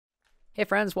Hey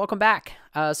friends, welcome back.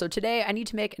 So today I need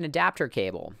to make an adapter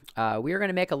cable. We are going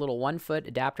to make a little 1-foot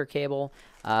adapter cable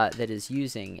that is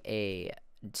using a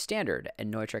standard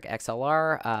Neutrik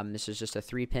XLR. This is just a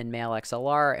 3-pin male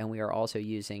XLR, and we are also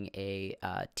using a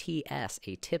TS,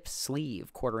 a tip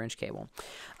sleeve 1/4-inch cable.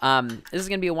 This is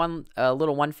going to be a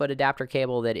little 1-foot adapter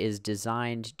cable that is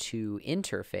designed to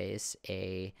interface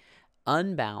a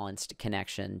unbalanced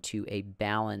connection to a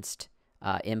balanced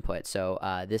input. So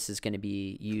this is going to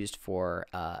be used for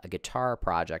a guitar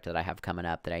project that I have coming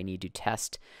up that I need to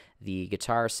test the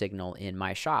guitar signal in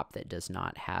my shop that does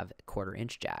not have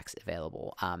 1/4-inch jacks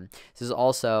available. This is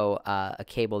also a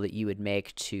cable that you would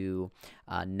make to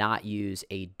not use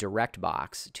a direct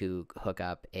box to hook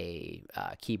up a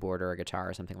keyboard or a guitar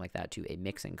or something like that to a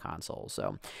mixing console.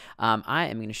 So I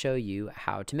am going to show you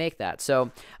how to make that.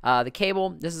 So the cable,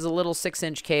 this is a little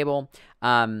 6-inch cable.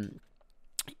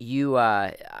 You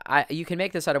can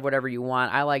make this out of whatever you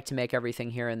want. I like to make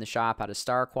everything here in the shop out of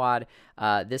Star Quad.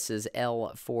 This is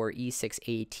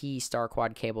L4E6AT Star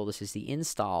Quad cable. This is the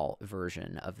install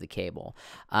version of the cable.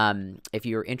 If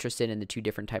you're interested in the 2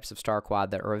 different types of Star Quad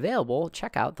that are available,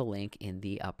 check out the link in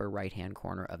the upper right-hand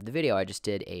corner of the video. I just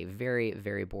did a very,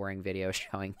 very boring video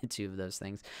showing the 2 of those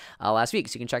things last week,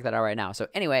 so you can check that out right now. So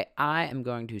anyway, I am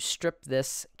going to strip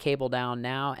this cable down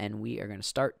now, and we are going to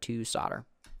start to solder.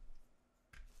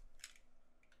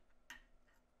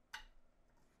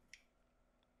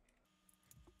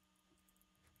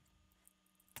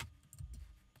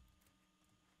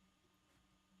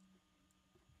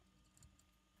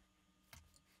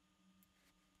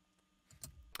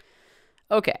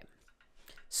 Okay,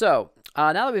 so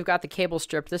now that we've got the cable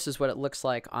stripped, this is what it looks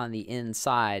like on the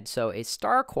inside. So a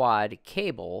Star Quad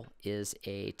cable is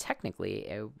technically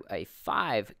a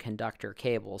 5-conductor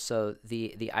cable. So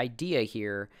the idea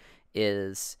here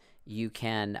is you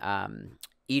can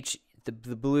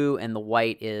the blue and the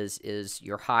white is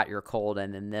your hot, your cold,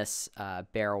 and then this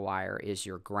bare wire is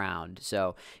your ground.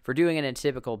 So if we're doing it in a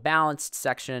typical balanced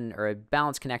section or a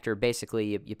balanced connector,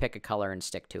 basically you pick a color and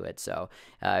stick to it. So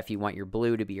if you want your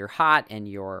blue to be your hot and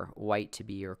your white to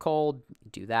be your cold,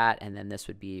 do that, and then this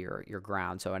would be your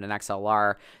ground. So in an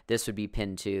XLR, this would be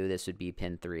pin 2, this would be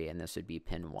pin 3, and this would be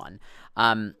pin 1.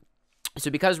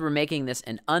 So because we're making this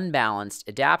an unbalanced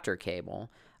adapter cable,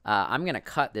 I'm going to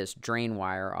cut this drain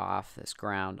wire off, this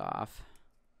ground off,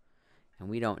 and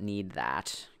we don't need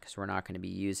that because we're not going to be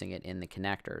using it in the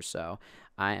connector. So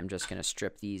I am just going to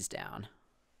strip these down.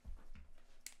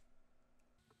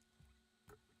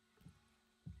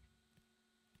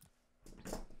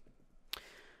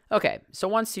 Okay, so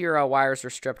once your wires are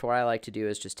stripped, what I like to do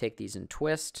is just take these and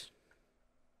twist.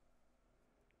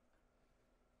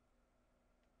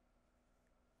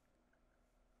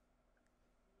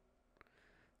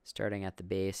 Starting at the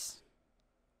base.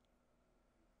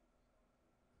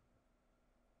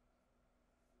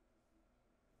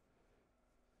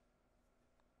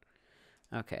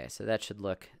 Okay, so that should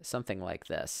look something like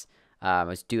this. I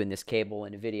was doing this cable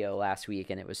in a video last week,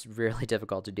 and it was really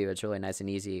difficult to do. It's really nice and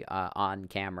easy on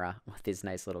camera with this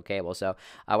nice little cable. So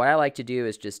what I like to do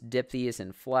is just dip these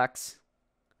in flux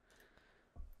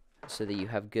so that you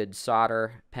have good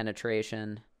solder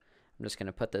penetration. I'm just going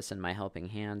to put this in my helping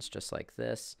hands just like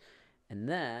this. And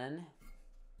then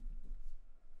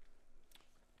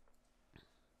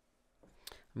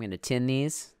I'm going to tin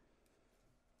these.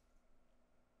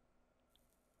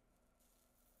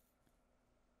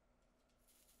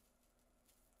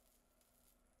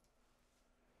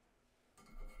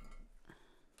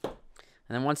 And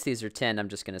then once these are tinned, I'm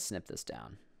just going to snip this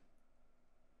down.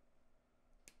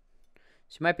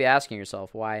 So you might be asking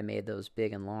yourself why I made those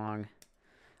big and long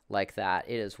like that.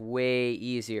 It is way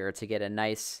easier to get a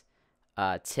nice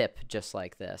tip just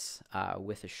like this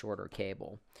with a shorter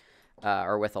cable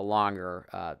or with a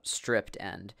longer stripped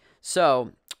end.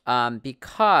 So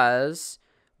because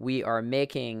we are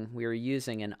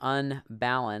using an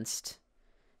unbalanced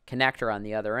connector on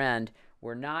the other end,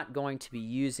 we're not going to be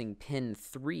using pin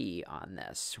 3 on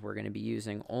this. We're going to be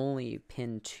using only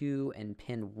pin 2 and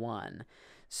pin 1.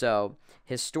 So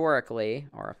historically,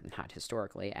 or not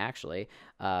historically, actually,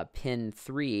 pin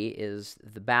 3 is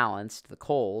the balanced, the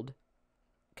cold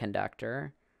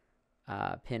conductor.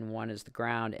 Pin 1 is the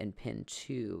ground, and pin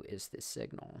 2 is the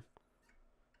signal.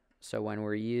 So when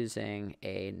we're using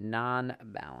a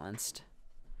non-balanced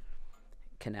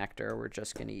connector, we're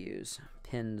just going to use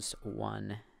pins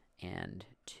 1 and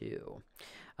 2.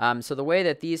 So the way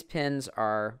that these pins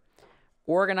are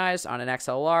organized on an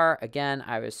XLR, again,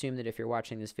 I would assume that if you're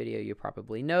watching this video, you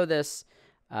probably know this.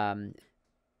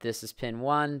 This is pin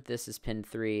 1, this is pin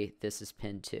 3, this is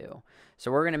pin 2.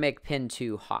 So we're going to make pin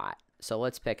 2 hot. So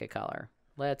let's pick a color.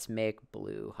 Let's make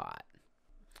blue hot.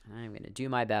 I'm going to do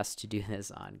my best to do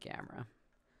this on camera.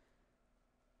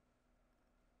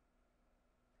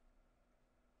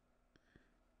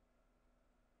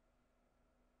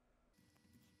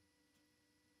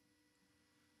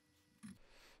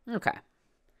 Okay.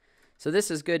 So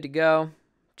this is good to go.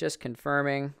 Just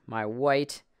confirming my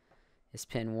white is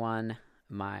pin 1.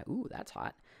 Ooh, that's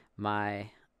hot.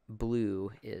 My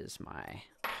blue is my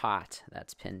hot.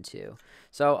 That's pin 2.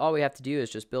 So all we have to do is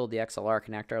just build the XLR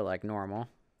connector like normal.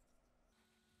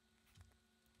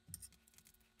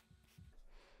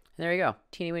 There you go,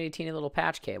 teeny little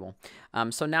patch cable.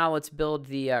 So now let's build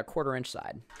the 1/4 inch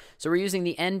side. So we're using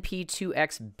the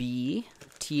NP2XB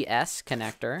TS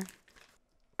connector.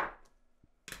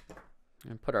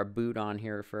 And put our boot on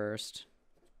here first.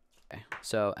 Okay.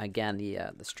 So again,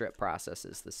 the strip process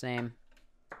is the same.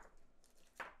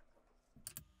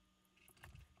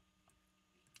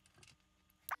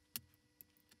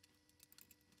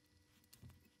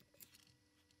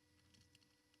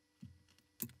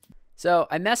 So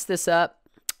I messed this up.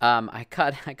 I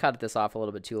cut this off a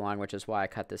little bit too long, which is why I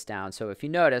cut this down. So if you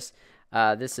notice,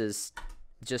 this is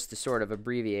just a sort of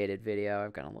abbreviated video.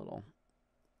 I've got a little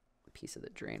piece of the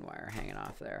drain wire hanging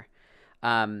off there.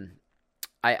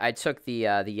 I took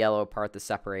the yellow part, the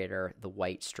separator, the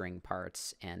white string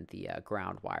parts, and the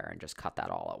ground wire, and just cut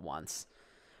that all at once,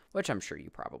 which I'm sure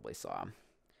you probably saw.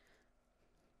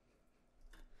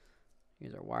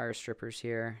 Here's our wire strippers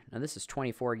here. Now this is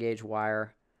 24 gauge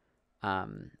wire.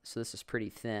 So this is pretty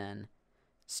thin.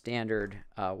 Standard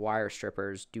wire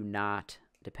strippers do not,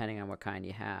 depending on what kind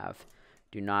you have,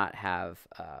 do not have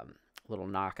little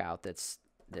knockout that's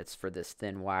for this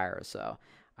thin wire. So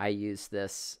I use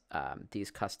this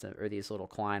these little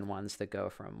Klein ones that go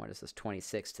from, what is this,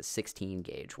 26 to 16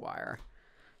 gauge wire.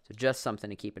 So just something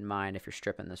to keep in mind if you're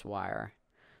stripping this wire.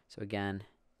 So again,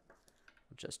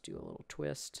 we'll just do a little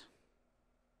twist.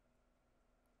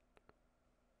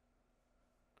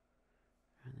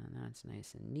 And then that's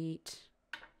nice and neat.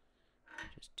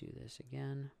 Just do this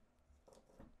again.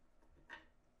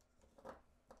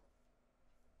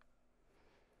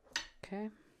 Okay.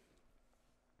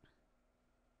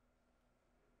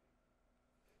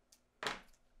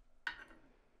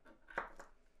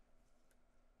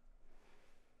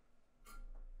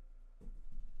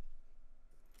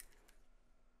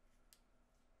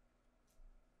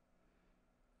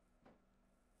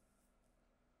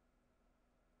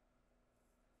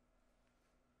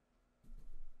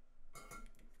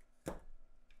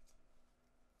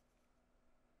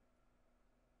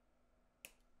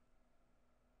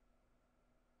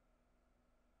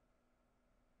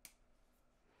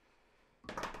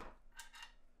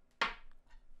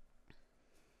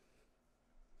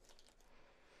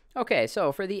 Okay,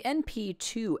 so for the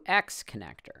NP2X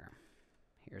connector,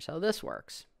 here's how this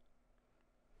works.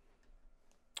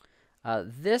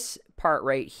 This part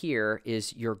right here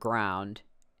is your ground,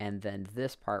 and then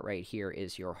this part right here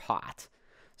is your hot.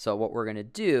 So what we're going to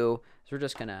do is we're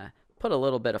just going to put a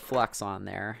little bit of flux on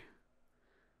there.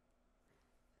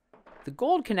 The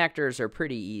gold connectors are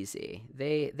pretty easy.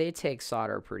 They take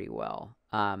solder pretty well.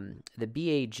 The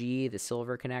BAG, the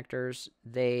silver connectors,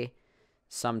 they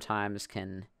sometimes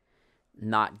can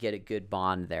not get a good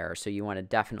bond there. So you want to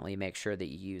definitely make sure that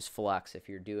you use flux if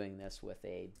you're doing this with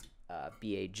a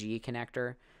BAG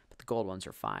connector. But the gold ones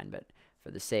are fine. But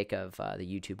for the sake of the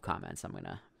YouTube comments, I'm going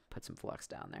to put some flux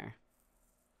down there.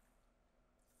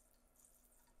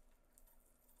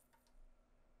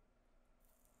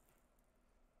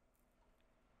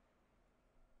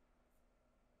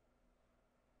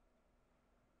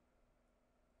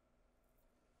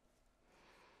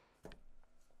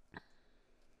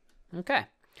 Okay,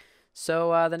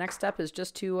 so the next step is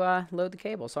just to load the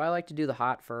cable. So I like to do the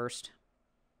hot first.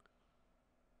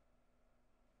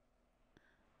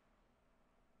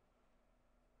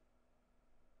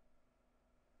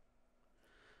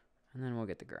 And then we'll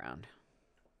get the ground.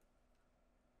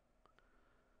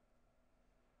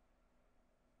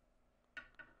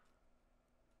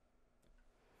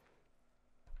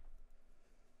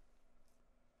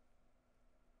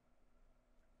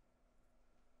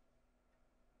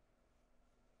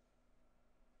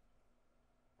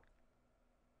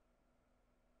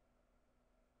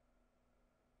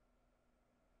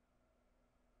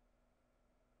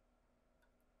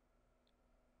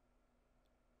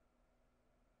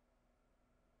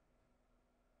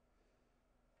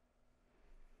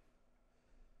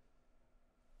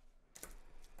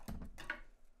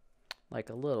 Like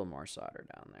a little more solder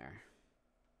down there.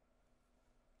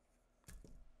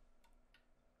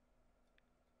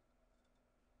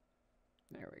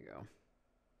 There we go.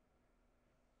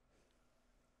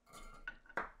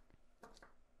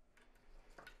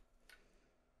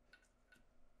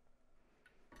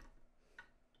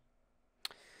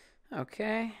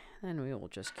 Okay, then we will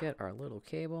just get our little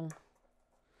cable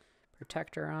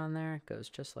protector on there. It goes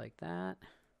just like that.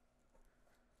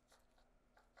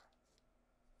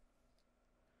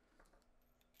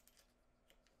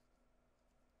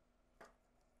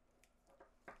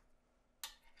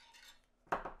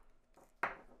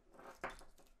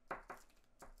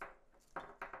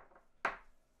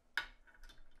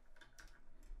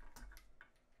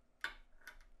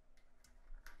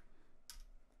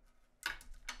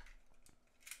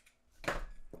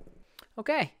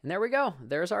 Okay, and there we go.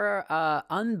 There's our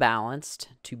unbalanced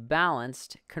to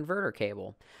balanced converter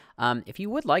cable. If you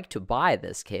would like to buy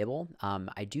this cable,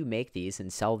 I do make these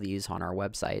and sell these on our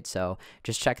website. So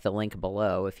just check the link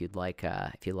below if you'd like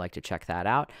to check that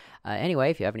out.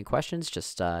 Anyway, if you have any questions,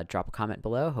 just drop a comment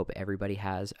below. Hope everybody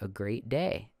has a great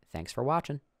day. Thanks for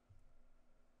watching.